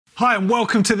Hi and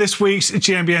welcome to this week's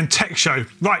GMBN Tech Show.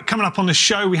 Right, coming up on the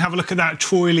show, we have a look at that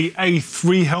Troy Lee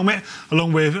A3 helmet,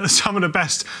 along with some of the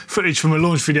best footage from a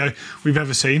launch video we've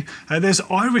ever seen. There's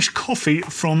Irish coffee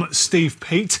from Steve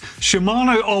Peaty.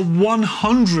 Shimano are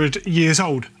 100 years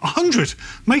old. 100!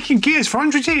 Making gears for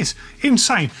 100 years.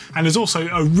 Insane. And there's also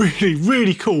a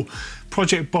really cool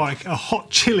project bike, a hot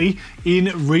chili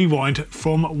in rewind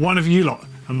from one of you lot.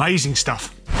 Amazing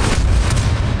stuff.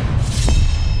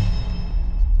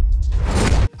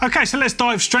 Okay, so let's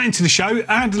dive straight into the show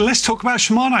and let's talk about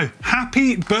Shimano.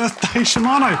 Happy birthday,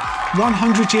 Shimano.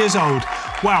 100 years old.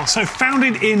 Wow, so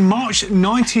founded in March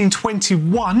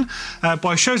 1921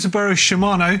 by Shozaburo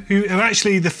Shimano, who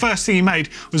actually the first thing he made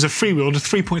was a freewheel, the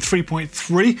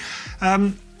 3.3.3,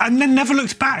 and then never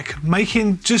looked back,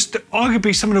 making just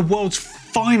arguably some of the world's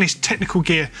finest technical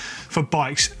gear for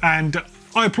bikes. And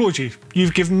I applaud you.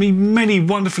 You've given me many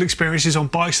wonderful experiences on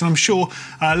bikes, and I'm sure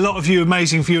a lot of you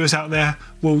amazing viewers out there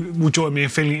will join me in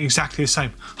feeling exactly the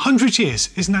same. 100 years,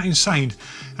 isn't that insane?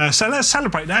 So let's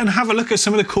celebrate that and have a look at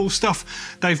some of the cool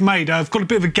stuff they've made. I've got a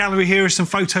bit of a gallery here of some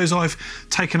photos I've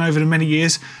taken over the many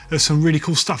years of some really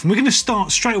cool stuff. And we're going to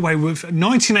start straight away with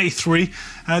 1983,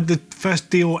 the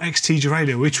first Dior XT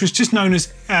Duradio, which was just known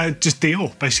as just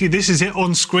Dior. Basically, this is it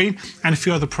on screen, and a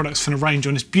few other products from the range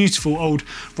on this beautiful old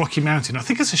Rocky Mountain. I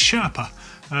think it's a Sherpa.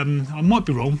 I might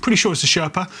be wrong, pretty sure it's a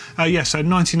Sherpa. Yeah, so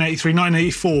 1983,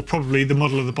 1984, probably the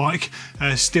model of the bike.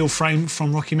 Steel frame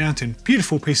from Rocky Mountain.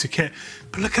 Beautiful piece of kit.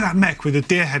 But look at that mech with a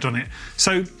deer head on it.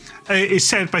 So it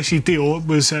said basically Dior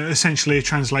was essentially a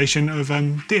translation of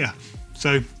deer.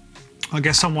 So I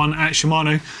guess someone at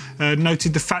Shimano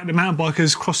noted the fact that mountain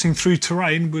bikers crossing through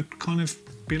terrain would kind of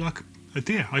be like a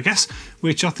deer, I guess,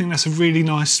 which I think that's a really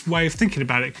nice way of thinking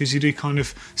about it, because you do kind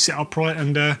of sit upright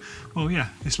and, well, yeah,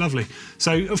 it's lovely.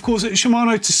 So, of course, at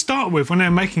Shimano, to start with, when they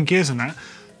were making gears and that,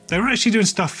 they were actually doing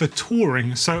stuff for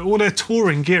touring. So all their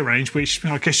touring gear range, which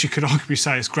I guess you could arguably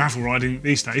say is gravel riding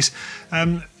these days,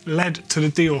 led to the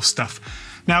Dior stuff.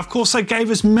 Now, of course, they gave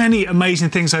us many amazing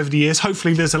things over the years.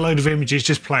 Hopefully there's a load of images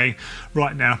just playing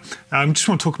right now. Just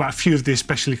want to talk about a few of the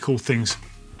especially cool things.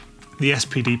 The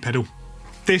SPD pedal.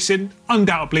 This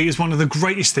undoubtedly is one of the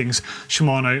greatest things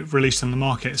Shimano released on the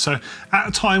market. So at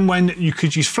a time when you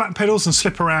could use flat pedals and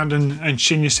slip around and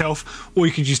shin yourself, or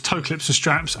you could use toe clips and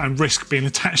straps and risk being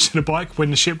attached to the bike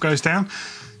when the ship goes down,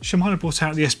 Shimano brought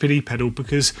out the SPD pedal,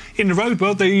 because in the road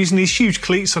world they're using these huge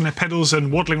cleats on their pedals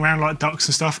and waddling around like ducks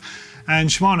and stuff, and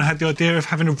Shimano had the idea of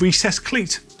having a recessed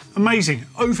cleat. Amazing.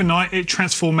 Overnight it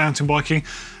transformed mountain biking.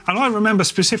 And I remember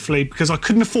specifically, because I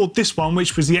couldn't afford this one,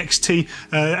 which was the XT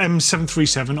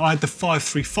M737, I had the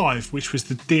 535, which was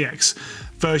the DX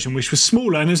version, which was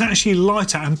smaller and it was actually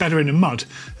lighter and better in the mud,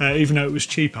 even though it was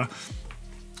cheaper.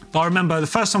 But I remember the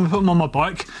first time I put them on my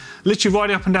bike, literally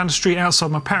riding up and down the street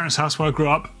outside my parents' house where I grew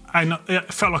up, and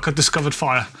it felt like I discovered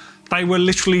fire. They were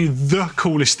literally the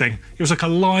coolest thing. It was like a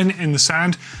line in the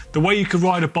sand. The way you could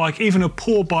ride a bike, even a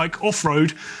poor bike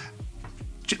off-road,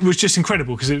 was just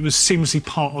incredible, because it was seamlessly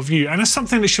part of you. And that's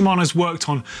something that Shimano's worked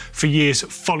on for years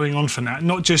following on from that.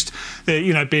 Not just the,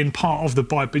 you know, being part of the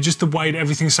bike, but just the way that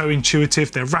everything's so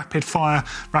intuitive. Their Rapid Fire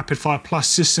Plus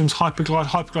systems,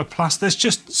 Hyperglide Plus. There's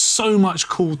just so much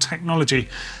cool technology.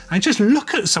 And just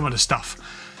look at some of the stuff.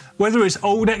 Whether it's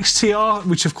old XTR,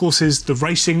 which of course is the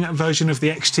racing version of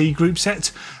the XT group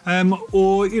set,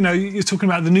 or, you know, you're talking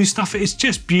about the new stuff, it's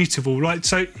just beautiful, right?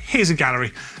 So here's a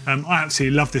gallery. I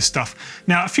absolutely love this stuff.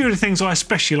 Now, a few of the things I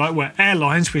especially like were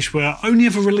airlines, which were only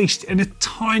ever released in a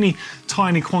tiny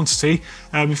quantity.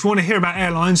 If you want to hear about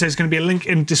airlines, there's going to be a link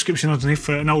in the description underneath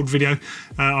for an old video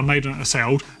I made on,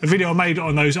 a video I made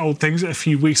on those old things a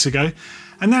few weeks ago.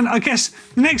 And then I guess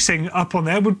the next thing up on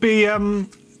there would be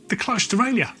the clutch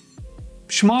derailleur.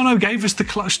 Shimano gave us the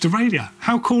clutch derailleur.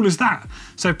 How cool is that?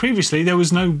 So previously there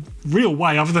was no real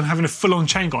way, other than having a full-on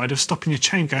chain guide, of stopping your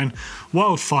chain going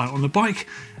wildfire on the bike,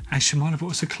 and Shimano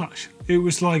brought us a clutch. It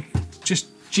was like just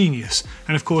genius.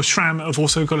 And of course SRAM have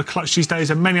also got a clutch these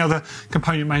days, and many other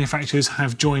component manufacturers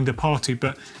have joined the party,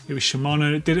 but it was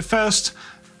Shimano that did it first.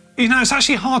 You know, it's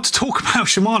actually hard to talk about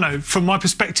Shimano from my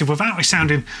perspective without it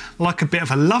sounding like a bit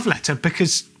of a love letter,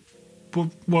 because, well,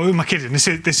 who am I kidding? This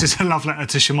is a love letter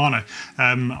to Shimano.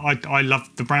 I love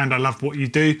the brand, I love what you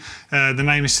do. The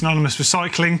name is synonymous with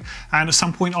cycling, and at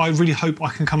some point I really hope I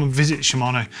can come and visit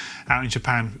Shimano out in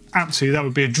Japan. Absolutely, that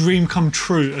would be a dream come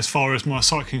true as far as my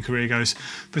cycling career goes.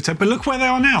 But look where they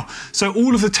are now. So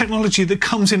all of the technology that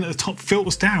comes in at the top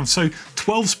filters down. So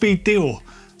 12-speed Dior,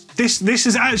 This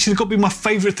has actually got to be my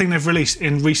favourite thing they've released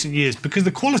in recent years, because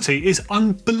the quality is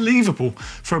unbelievable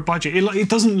for a budget. It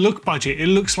doesn't look budget, it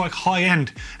looks like high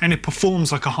end, and it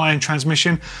performs like a high end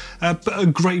transmission, but a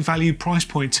great value price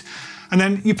point. And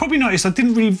then you probably noticed I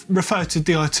didn't really refer to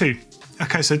Di2.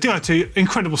 Okay, so Di2,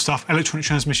 incredible stuff, electronic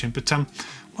transmission, but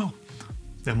well,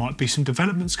 there might be some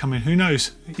developments coming, who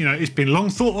knows? You know, it's been long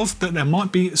thought of that there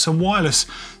might be some wireless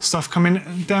stuff coming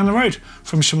down the road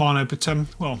from Shimano, but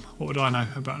well, what would I know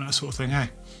about that sort of thing, hey?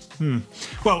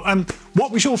 Well,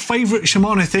 what was your favourite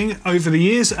Shimano thing over the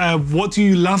years? What do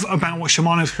you love about what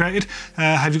Shimano's created?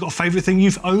 Have you got a favourite thing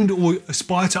you've owned or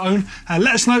aspire to own?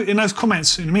 Let us know in those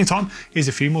comments. In the meantime, here's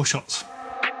a few more shots.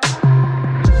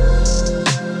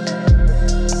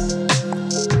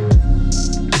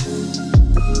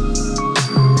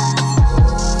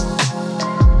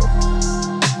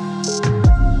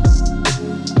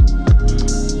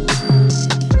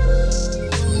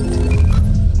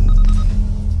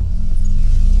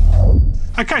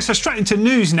 Okay, so straight into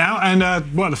news now, and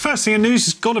well, the first thing in news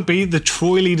has got to be the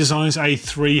Troy Lee Designs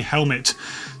A3 helmet.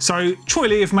 So Troy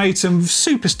Lee have made some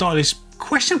super stylish,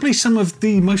 questionably some of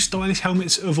the most stylish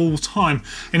helmets of all time.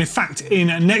 And in fact, in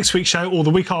next week's show, or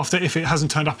the week after, if it hasn't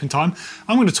turned up in time,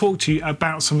 I'm going to talk to you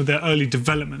about some of their early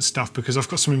development stuff, because I've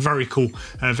got something very cool,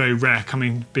 very rare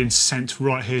being sent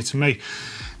right here to me.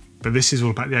 But this is all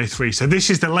about the A3. So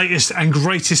this is the latest and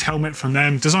greatest helmet from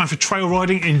them, designed for trail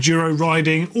riding, enduro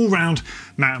riding, all-round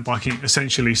mountain biking,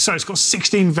 essentially. So it's got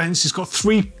 16 vents, it's got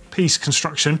 3-piece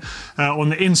construction on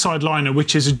the inside liner,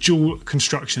 which is a dual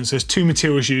construction. So there's 2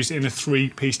 materials used in a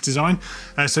 3-piece design.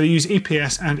 So they use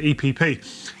EPS and EPP.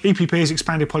 EPP is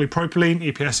expanded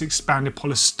polypropylene, EPS expanded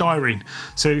polystyrene.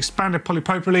 So expanded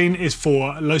polypropylene is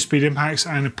for low-speed impacts,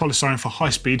 and polystyrene for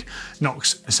high-speed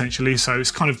knocks, essentially. So it's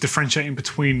kind of differentiating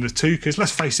between the two, because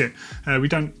let's face it, we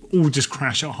don't all just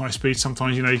crash at high speed.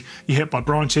 Sometimes, you know, you hit by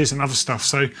branches and other stuff.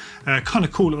 So kind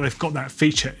of cool that they've got that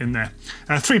feature in there.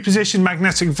 3-position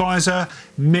magnetic visor,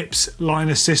 MIPS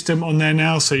liner system on there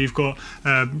now. So you've got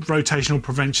rotational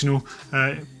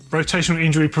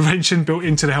injury prevention built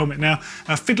into the helmet now.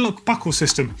 Fidlock buckle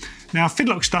system. Now,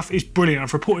 Fidlock stuff is brilliant.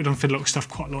 I've reported on Fidlock stuff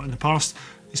quite a lot in the past.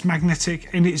 It's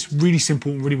magnetic and it's really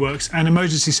simple and really works, and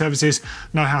emergency services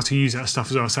know how to use that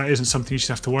stuff as well, so it isn't something you should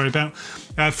have to worry about.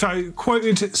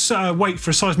 Quoted weight for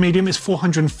a size medium is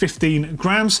 415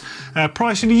 grams.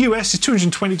 Price in the US is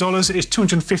 $220, it's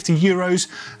 250 euros,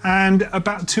 and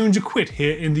about 200 quid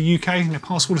here in the UK, and they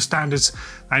pass all the standards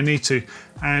they need to.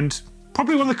 And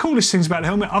probably one of the coolest things about the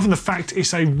helmet, other than the fact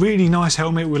it's a really nice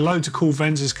helmet with loads of cool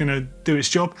vents that's going to do its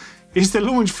job, is the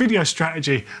launch video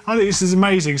strategy. I think this is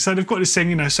amazing. So they've got this thing,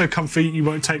 you know, so comfy you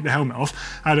won't take the helmet off.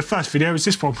 The first video is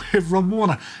this one with Rob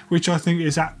Warner, which I think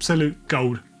is absolute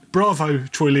gold. Bravo,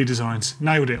 Troy Lee Designs.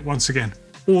 Nailed it once again.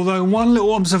 Although one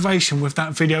little observation with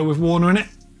that video with Warner in it,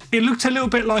 it looked a little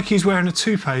bit like he's wearing a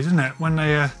toupee, didn't it? When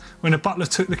the butler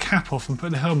took the cap off and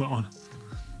put the helmet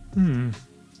on.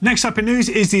 Next up in news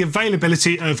is the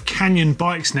availability of Canyon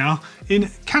bikes now in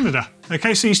Canada.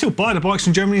 Okay, so you still buy the bikes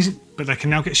from Germany, but they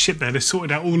can now get shipped there. They've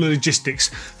sorted out all the logistics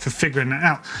for figuring that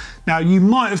out. Now, you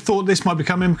might have thought this might be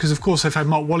coming because, of course, they've had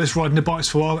Mark Wallace riding the bikes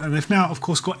for a while, and they've now, of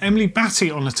course, got Emily Batty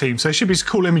on the team. So it should be some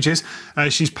cool images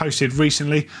she's posted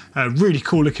recently. Really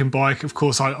cool looking bike. Of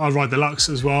course, I ride the Lux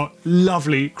as well.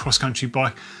 Lovely cross-country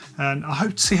bike. And I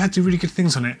hope to see her do really good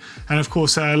things on it. And of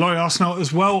course, Laurie Arsenault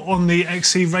as well on the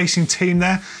XC racing team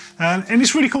there. And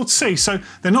it's really cool to see. So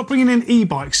they're not bringing in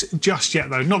e-bikes just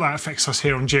yet, though. Not that it affects us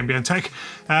here on GMBN Tech.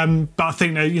 But I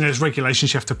think that, you know, there's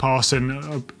regulations you have to pass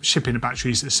and shipping the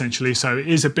batteries, essentially. So it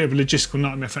is a bit of a logistical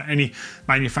nightmare for any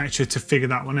manufacturer to figure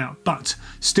that one out. But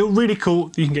still really cool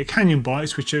that you can get Canyon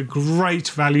bikes, which are great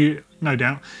value, no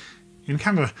doubt, in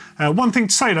Canada. One thing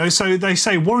to say though, so they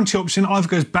say warranty option either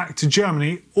goes back to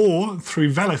Germany or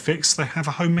through Velofix they have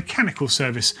a home mechanical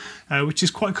service, which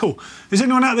is quite cool. Has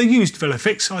anyone out there used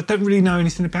Velofix? I don't really know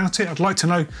anything about it. I'd like to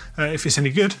know if it's any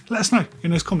good. Let us know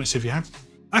in those comments if you have.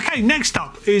 Okay, next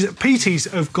up is Peaty's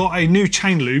have got a new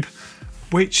chain lube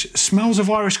which smells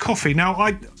of Irish coffee. Now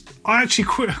I actually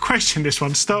questioned this one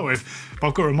to start with, but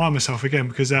I've got to remind myself again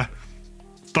because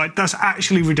like, that's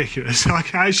actually ridiculous. Like,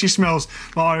 it actually smells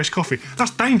like Irish coffee.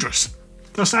 That's dangerous.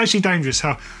 That's actually dangerous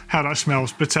how that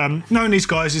smells. But knowing these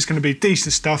guys, it's going to be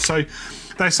decent stuff. So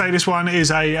they say this one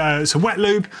is it's a wet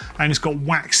lube and it's got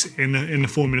wax in the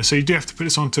formula. So you do have to put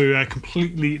this onto a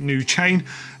completely new chain.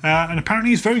 And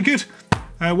apparently it's very good.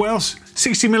 What else?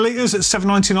 60 millilitres at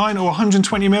 $7.99 or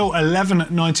 120 ml,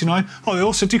 $11.99. Oh, they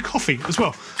also do coffee as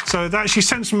well. So they actually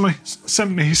sent me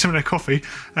some of their coffee.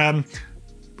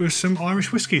 with some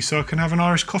Irish whiskey so I can have an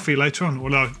Irish coffee later on.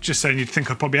 Although, just saying, you'd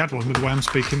think I probably had one with the way I'm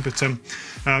speaking, but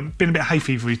been a bit hay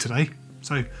fevery today.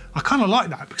 So I kind of like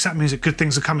that because that means that good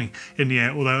things are coming in the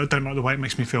air, although I don't like the way it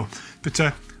makes me feel. But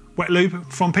wet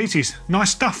lube from Peaty's,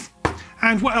 nice stuff.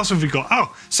 And what else have we got?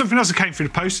 Oh, something else that came through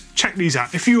the post. Check these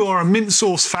out. If you are a mint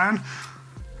sauce fan,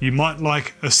 you might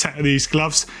like a set of these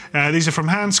gloves. These are from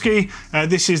Handski.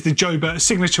 This is the Joba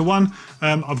signature one.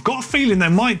 I've got a feeling they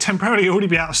might temporarily already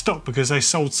be out of stock because they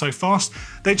sold so fast.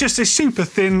 They're just a super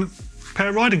thin pair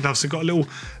of riding gloves. They've got a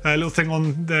little thing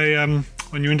on the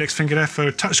on your index finger there for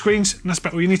touch screens, and that's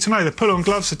about all you need to know. They're pull-on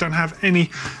gloves that don't have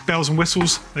any bells and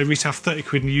whistles. They retail 30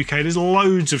 quid in the UK. There's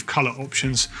loads of colour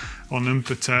options on them,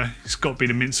 but it's got to be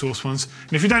the mint sauce ones.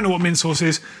 And if you don't know what mint sauce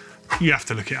is, you have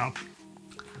to look it up.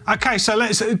 Okay, so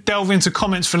let's delve into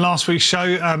comments from last week's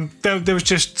show. There was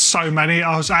just so many.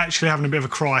 I was actually having a bit of a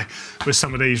cry with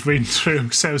some of these, reading through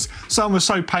them. Some were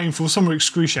so painful, some were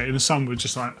excruciating, and some were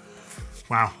just like,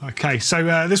 wow. Okay,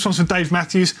 so this one's from Dave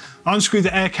Matthews. I unscrewed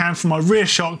the air can from my rear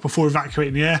shock before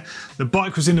evacuating the air. The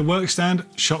bike was in the work stand,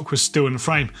 shock was still in the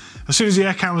frame. As soon as the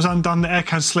air can was undone, the air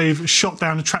can sleeve shot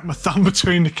down and trapped my thumb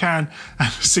between the can and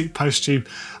the seat post tube.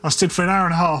 I stood for an hour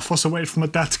and a half whilst I waited for my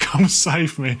dad to come and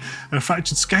save me, and a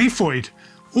fractured scaphoid.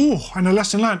 Oh, and a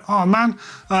lesson learned. Oh man,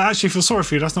 I actually feel sorry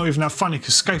for you. That's not even that funny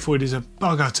because scaphoid is a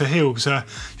bugger to heal. Because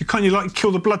you can't like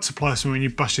kill the blood supply when you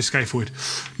bust your scaphoid.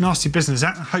 Nasty business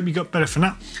that. I hope you got better from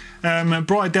that.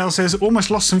 Brydell says,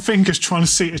 almost lost some fingers trying to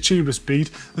seat a tuber speed.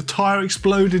 The tyre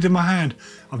exploded in my hand.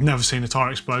 I've never seen a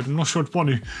tyre explode. I'm not sure I'd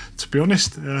want to be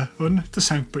honest. It does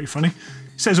sound pretty funny.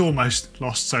 It says almost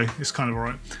lost, so it's kind of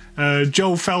alright.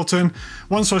 Joel Felton,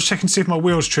 once I was checking to see if my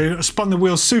wheel's true, I spun the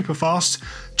wheels super fast,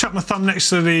 chucked my thumb next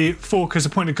to the fork as a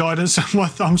point of guidance, and my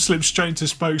thumb slipped straight into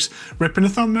spokes, ripping the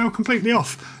thumbnail completely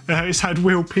off. It's had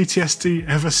wheel PTSD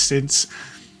ever since.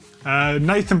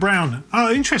 Nathan Brown,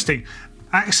 oh interesting.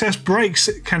 Access brakes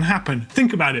can happen.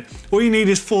 Think about it. All you need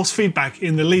is force feedback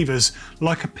in the levers,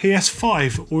 like a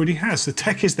PS5 already has. The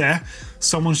tech is there,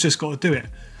 someone's just got to do it.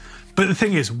 But the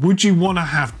thing is, would you want to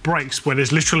have brakes where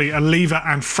there's literally a lever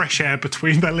and fresh air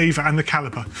between the lever and the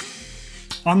caliper?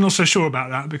 I'm not so sure about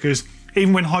that because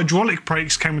even when hydraulic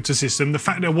brakes came into the system, the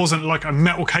fact there wasn't like a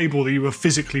metal cable that you were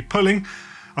physically pulling,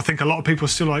 I think a lot of people are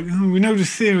still like, oh, we know the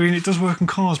theory and it does work in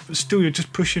cars, but still you're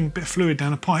just pushing a bit of fluid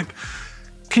down a pipe.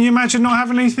 Can you imagine not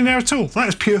having anything there at all? That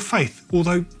is pure faith,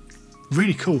 although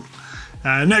really cool.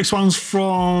 Next one's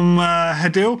from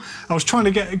Hadil. I was trying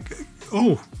to get,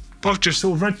 I've just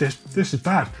sort of read this. This is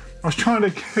bad. I was trying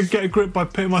to get a grip by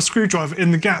putting my screwdriver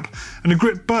in the gap, and the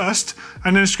grip burst,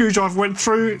 and then the screwdriver went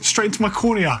through straight into my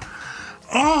cornea.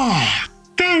 Oh,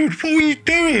 dude, what were you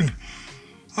doing?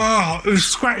 Oh, it was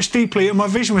scratched deeply, and my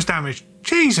vision was damaged.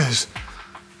 Jesus,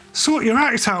 sort your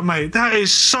act out, mate. That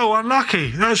is so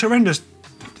unlucky. That's horrendous.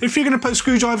 If you're going to put a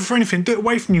screwdriver for anything, do it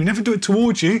away from you. Never do it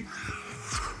towards you.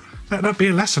 That'd be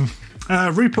a lesson.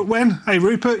 Rupert Wen. Hey,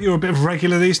 Rupert, you're a bit of a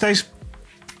regular these days.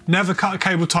 Never cut a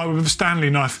cable tie with a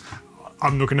Stanley knife.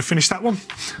 I'm not going to finish that one.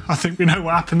 I think we know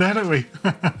what happened there, don't we?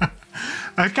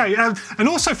 Okay, and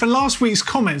also for last week's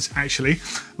comments, actually,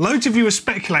 loads of you were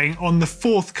speculating on the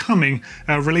forthcoming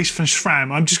release from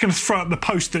SRAM. I'm just going to throw up the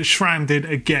post that SRAM did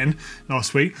again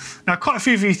last week. Now, quite a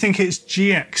few of you think it's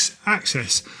GX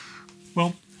Access.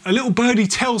 Well, a little birdie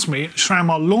tells me SRAM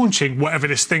are launching whatever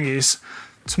this thing is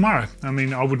tomorrow. I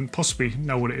mean, I wouldn't possibly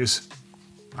know what it is.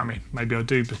 I mean, maybe I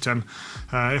do, but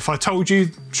if I told you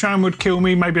SRAM would kill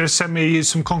me, maybe they'd send me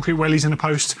some concrete wellies in the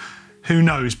post. Who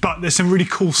knows? But there's some really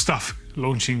cool stuff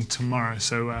launching tomorrow,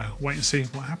 so wait and see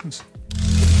what happens.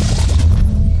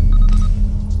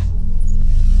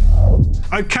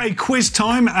 Okay, quiz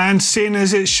time, and seeing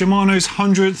as it's Shimano's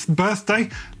 100th birthday,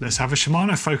 let's have a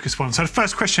Shimano focused one. So the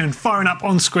first question firing up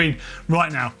on screen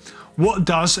right now. What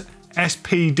does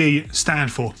SPD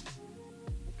stand for?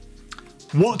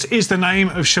 What is the name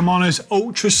of Shimano's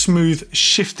ultra smooth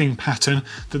shifting pattern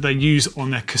that they use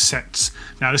on their cassettes?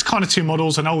 Now there's kind of two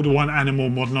models, an older one and a more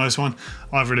modernised one.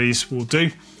 Either of these will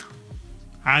do.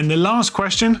 And the last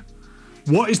question,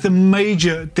 what is the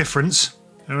major difference?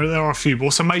 There are a few, but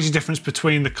what's the major difference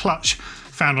between the clutch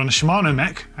found on a Shimano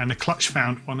mech and the clutch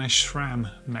found on a SRAM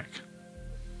mech?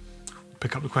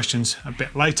 Pick up the questions a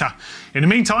bit later. In the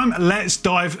meantime, let's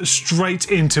dive straight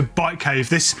into Bike Cave.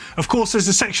 This, of course, is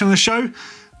the section of the show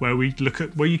where we look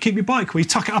at where you keep your bike, where you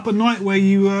tuck it up at night, where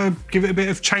you give it a bit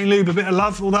of chain lube, a bit of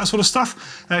love, all that sort of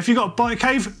stuff. If you've got a Bike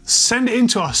Cave, send it in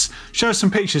to us. Show us some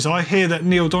pictures. I hear that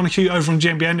Neil Donoghue over on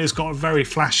GMBN has got a very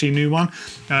flashy new one.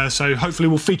 So hopefully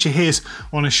we'll feature his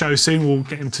on a show soon. We'll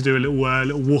get him to do a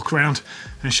little walk around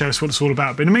and show us what it's all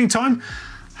about. But in the meantime,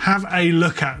 have a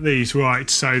look at these. Right,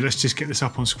 so let's just get this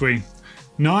up on screen.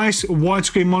 Nice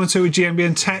widescreen monitor with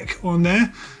GMBN Tech on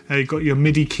there. You've got your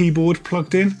MIDI keyboard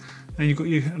plugged in, and you've got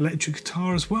your electric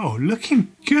guitar as well.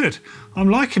 Looking good. I'm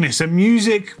liking this. A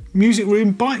music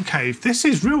room bike cave. This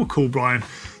is real cool, Brian.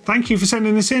 Thank you for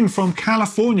sending this in from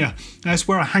California. That's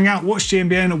where I hang out, watch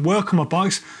GMBN, work on my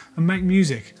bikes, and make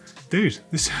music. Dude,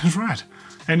 this sounds rad,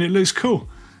 and it looks cool.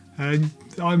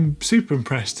 I'm super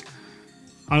impressed.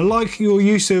 I like your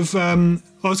use of, I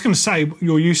was going to say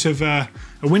your use of a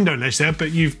window ledge there,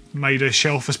 but you've made a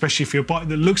shelf especially for your bike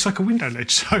that looks like a window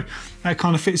ledge. So that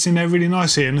kind of fits in there really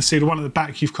nicely. And I see the one at the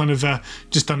back, you've kind of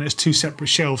just done it as two separate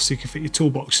shelves so you can fit your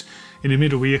toolbox in the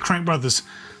middle with your Crank Brothers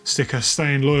sticker,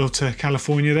 staying loyal to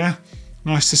California there.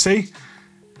 Nice to see.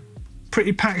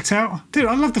 Pretty packed out. Dude,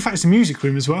 I love the fact it's a music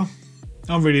room as well.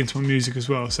 I'm really into my music as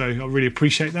well, so I really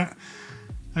appreciate that.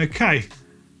 Okay.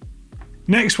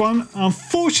 Next one,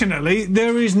 unfortunately,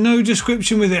 there is no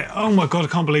description with it. Oh my God, I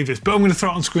can't believe this, but I'm going to throw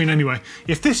it on screen anyway.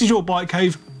 If this is your bike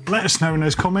cave, let us know in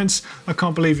those comments. I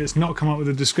can't believe it's not come up with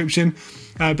a description.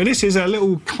 But this is a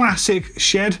little classic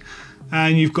shed,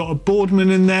 and you've got a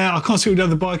Boardman in there. I can't see what the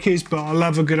other bike is, but I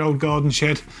love a good old garden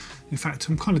shed. In fact,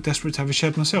 I'm kind of desperate to have a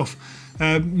shed myself.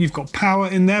 You've got power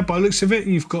in there by the looks of it.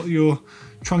 You've got your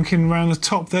trunking around the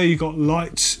top there. You've got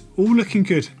lights, all looking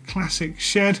good. Classic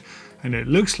shed, and it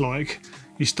looks like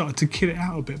you started to kit it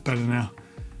out a bit better now.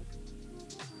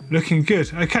 Looking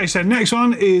good. Okay, so next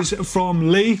one is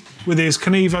from Lee with his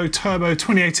Canevo Turbo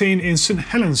 2018 in St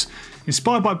Helens.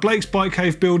 Inspired by Blake's bike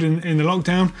cave build in the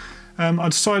lockdown, I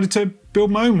decided to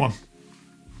build my own one.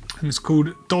 And it's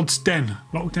called Dodd's Den,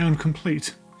 lockdown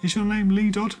complete. Is your name Lee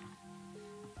Dodd?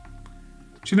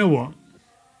 Do you know what?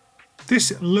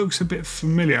 This looks a bit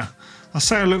familiar. I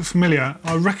say I look familiar,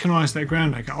 I recognise that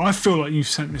ground anchor. I feel like you've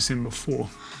sent this in before.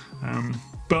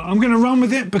 But I'm going to run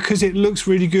with it because it looks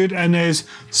really good, and there's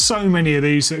so many of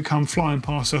these that come flying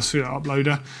past us through the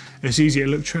uploader. It's easy to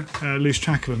lose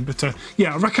track of them. But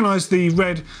yeah, I recognise the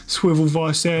red swivel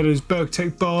vice there. There's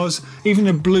Bergtech bars, even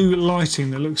the blue lighting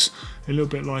that looks a little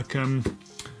bit like a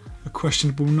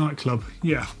questionable nightclub.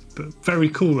 Yeah, but very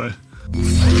cool though.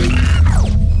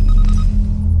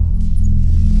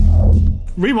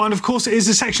 Rewind, of course, is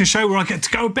a section of the show where I get to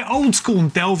go a bit old school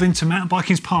and delve into mountain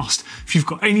biking's past. If you've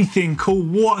got anything cool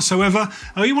whatsoever,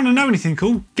 or you want to know anything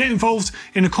cool, get involved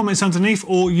in the comments underneath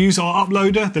or use our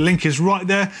uploader. The link is right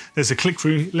there. There's a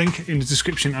click-through link in the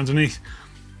description underneath.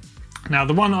 Now,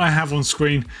 the one I have on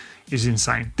screen is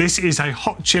insane. This is a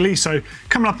hot chili. So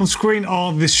coming up on screen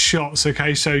are the shots,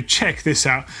 okay? So check this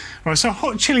out. Right, so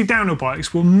hot chili downhill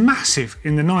bikes were massive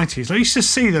in the 90s. I used to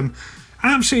see them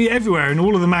absolutely everywhere in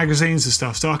all of the magazines and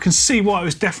stuff, so I can see why it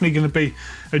was definitely going to be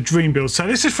a dream build. So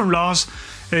this is from Lars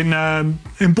in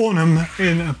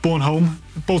Bornholm,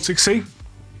 Baltic Sea.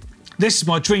 This is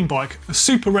my dream bike, a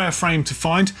super rare frame to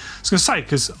find. I was going to say,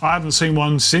 because I haven't seen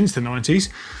one since the 90s.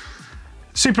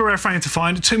 Super rare frame to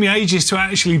find. It took me ages to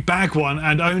actually bag one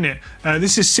and own it.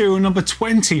 This is serial number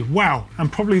 20. Wow,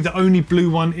 and probably the only blue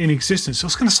one in existence. I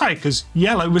was going to say, because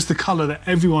yellow was the colour that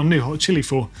everyone knew hot chili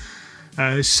for.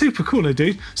 Super cool though,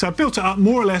 dude. So I built it up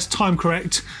more or less time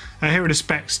correct. Here are the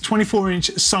specs.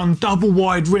 24-inch Sun double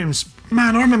wide rims.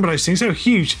 Man, I remember those things. They were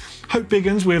huge. Hope big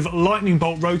ones with lightning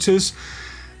bolt rotors.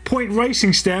 Point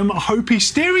racing stem, Hopi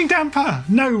steering damper.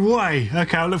 No way.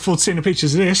 Okay, I look forward to seeing the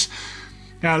pictures of this.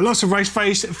 Lots of race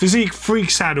face, physique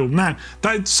freak saddle. Man,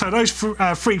 so those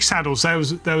freak saddles,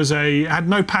 had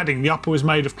no padding. The upper was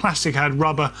made of plastic, had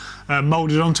rubber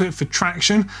moulded onto it for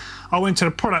traction. I went to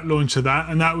the product launch of that,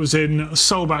 and that was in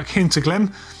Solbach,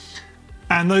 Hinterglemm.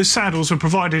 And those saddles were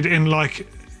provided in like,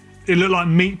 it looked like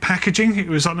meat packaging. It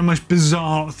was like the most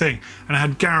bizarre thing. And it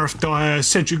had Gareth Dyer,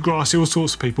 Cedric Gracie, all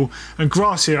sorts of people. And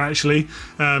Gracie actually,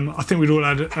 I think we'd all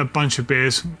had a bunch of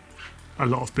beers. A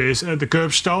lot of beers. The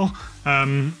Gerbstall,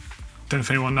 don't know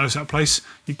if anyone knows that place.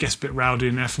 It gets a bit rowdy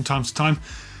in there from time to time.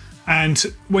 And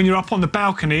when you're up on the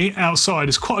balcony outside,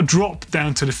 there's quite a drop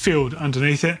down to the field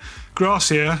underneath it.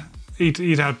 Gracia,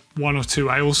 he'd had one or two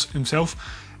ales himself.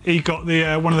 He got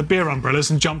the one of the beer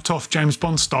umbrellas and jumped off James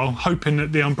Bond style, hoping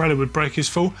that the umbrella would break his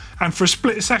fall. And for a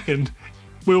split second,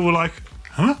 we were like,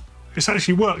 huh? It's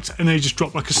actually worked, and then he just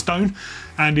dropped like a stone,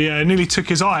 and he nearly took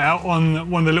his eye out on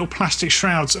one of the little plastic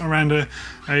shrouds around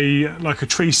like a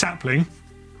tree sapling,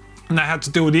 and they had to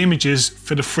deal with the images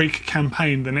for the Freak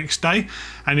campaign the next day.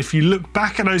 And if you look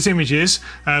back at those images,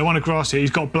 one of Gracia, he's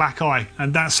got a black eye,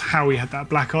 and that's how he had that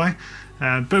black eye.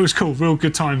 But it was cool, real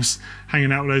good times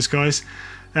hanging out with those guys.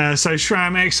 So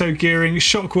SRAM, EXO gearing,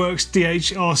 Shockworks,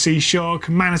 DHRC shock,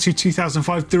 Manitou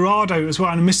 2005, Dorado as well,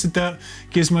 and a Mr. Dirt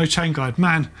Gizmo chain guide.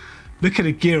 Man, Look at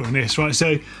the gear on this, right?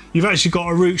 So you've actually got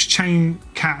a Roots chain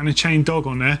cat and a chain dog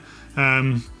on there,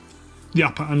 the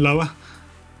upper and lower.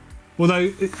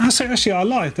 Although, actually I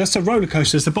lied, that's a roller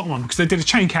coaster, it's the bottom one, because they did a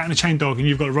chain cat and a chain dog, and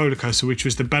you've got a roller coaster, which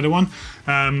was the better one.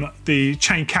 The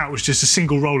chain cat was just a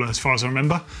single roller, as far as I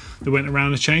remember, that went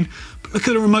around the chain. But look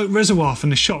at the remote reservoir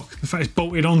from the shock. In fact, it's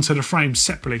bolted onto the frame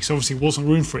separately, so obviously wasn't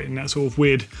room for it in that sort of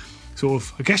weird,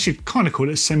 I guess you'd kind of call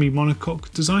it a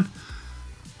semi-monocoque design.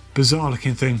 Bizarre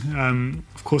looking thing.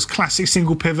 Of course, classic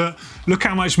single pivot. Look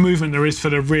how much movement there is for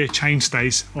the rear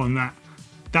chainstays on that.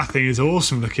 That thing is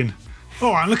awesome looking.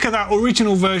 Oh, and look at that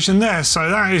original version there. So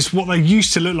that is what they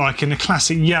used to look like in the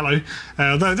classic yellow.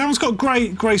 Though that one's got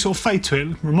a great sort of fade to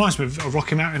it. Reminds me of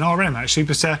Rocky Mountain RM actually.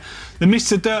 But the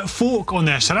Mr. Dirt fork on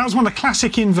there. So that was one of the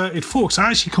classic inverted forks.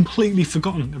 I actually completely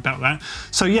forgotten about that.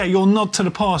 So yeah, your nod to the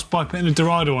past by putting a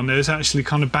Dorado on there is actually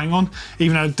kind of bang on.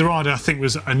 Even though Dorado I think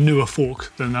was a newer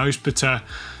fork than those. But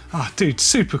oh, dude,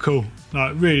 super cool.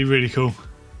 Like really cool.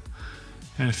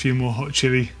 And a few more Hot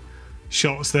Chili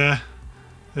shots there.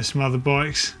 There's some other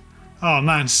bikes. Oh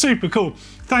man, super cool.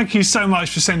 Thank you so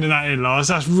much for sending that in, Lars.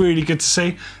 That's really good to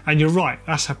see. And you're right,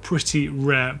 that's a pretty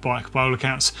rare bike by all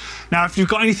accounts. Now, if you've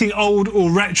got anything old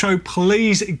or retro,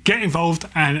 please get involved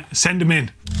and send them in.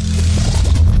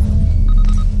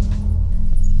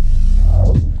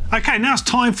 Okay, now it's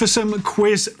time for some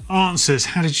quiz answers.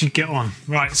 How did you get on?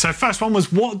 Right, so first one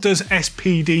was, what does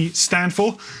SPD stand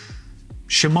for?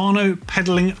 Shimano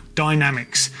Pedaling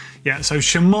Dynamics. Yeah, so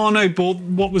Shimano brought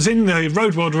what was in the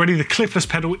road world already, the clipless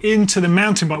pedal, into the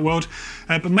mountain bike world,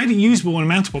 but made it usable on a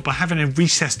mountain bike by having a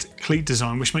recessed cleat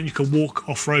design, which meant you could walk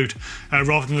off-road,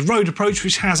 rather than the road approach,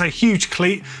 which has a huge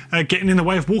cleat getting in the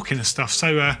way of walking and stuff.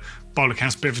 So by all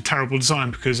accounts, a bit of a terrible design,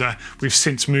 because we've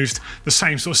since moved the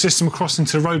same sort of system across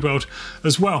into the road world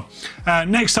as well.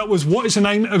 Next up was, what is the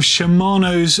name of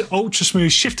Shimano's ultra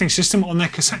smooth shifting system on their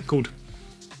cassette called?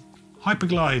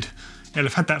 Hyperglide. Yeah,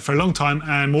 they've had that for a long time,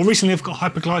 and more recently they've got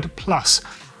Hyperglide Plus.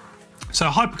 So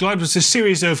Hyperglide was a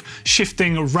series of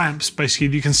shifting ramps,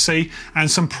 basically, you can see, and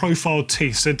some profiled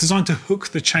teeth. So designed to hook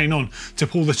the chain on, to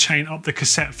pull the chain up the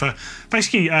cassette for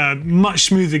basically much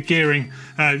smoother gearing,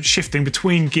 shifting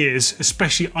between gears,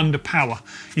 especially under power.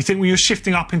 You think when you're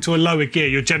shifting up into a lower gear,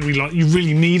 you're generally like, you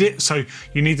really need it, so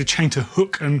you need the chain to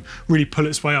hook and really pull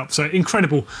its way up. So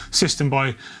incredible system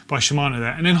by Shimano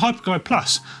there. And then Hyperglide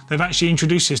Plus, they've actually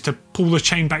introduced this to pull the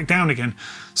chain back down again.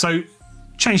 So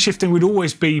chain shifting would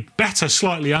always be better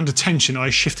slightly under tension, i.e.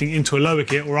 shifting into a lower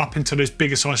gear or up into those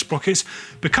bigger size sprockets.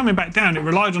 But coming back down, it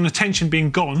relied on the tension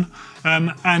being gone,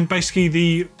 and basically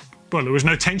there was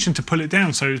no tension to pull it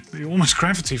down, so it almost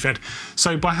gravity fed.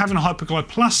 So by having a Hyperglide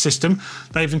Plus system,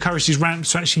 they've encouraged these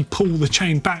ramps to actually pull the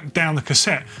chain back down the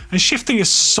cassette. And shifting is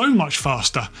so much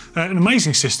faster. An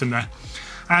amazing system there.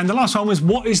 And the last one was,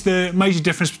 what is the major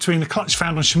difference between the clutch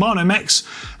found on Shimano mechs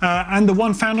and the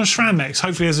one found on SRAM mechs?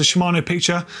 Hopefully there's a Shimano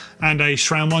picture and a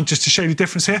SRAM one just to show you the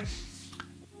difference here.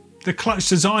 The clutch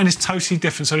design is totally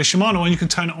different. So the Shimano one, you can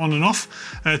turn it on and off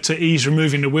to ease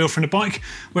removing the wheel from the bike,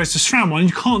 whereas the SRAM one,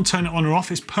 you can't turn it on or off,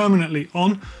 it's permanently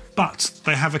on, but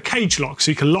they have a cage lock,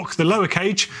 so you can lock the lower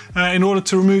cage in order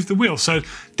to remove the wheel. So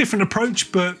different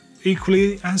approach, but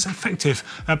equally as effective.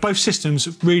 Both systems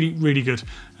really good.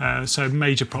 So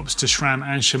major props to SRAM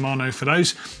and Shimano for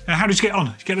those. How did you get on?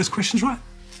 Did you get those questions right?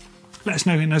 Let us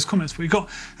know in those comments what you got.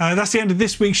 That's the end of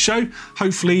this week's show.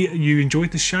 Hopefully you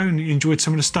enjoyed the show and you enjoyed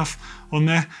some of the stuff on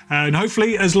there. And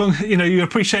hopefully, as long you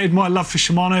appreciated my love for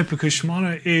Shimano, because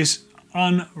Shimano is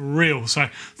unreal. So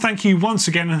thank you once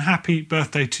again, and happy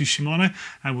birthday to Shimano,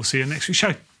 and we'll see you next week's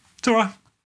show. Ta-ra.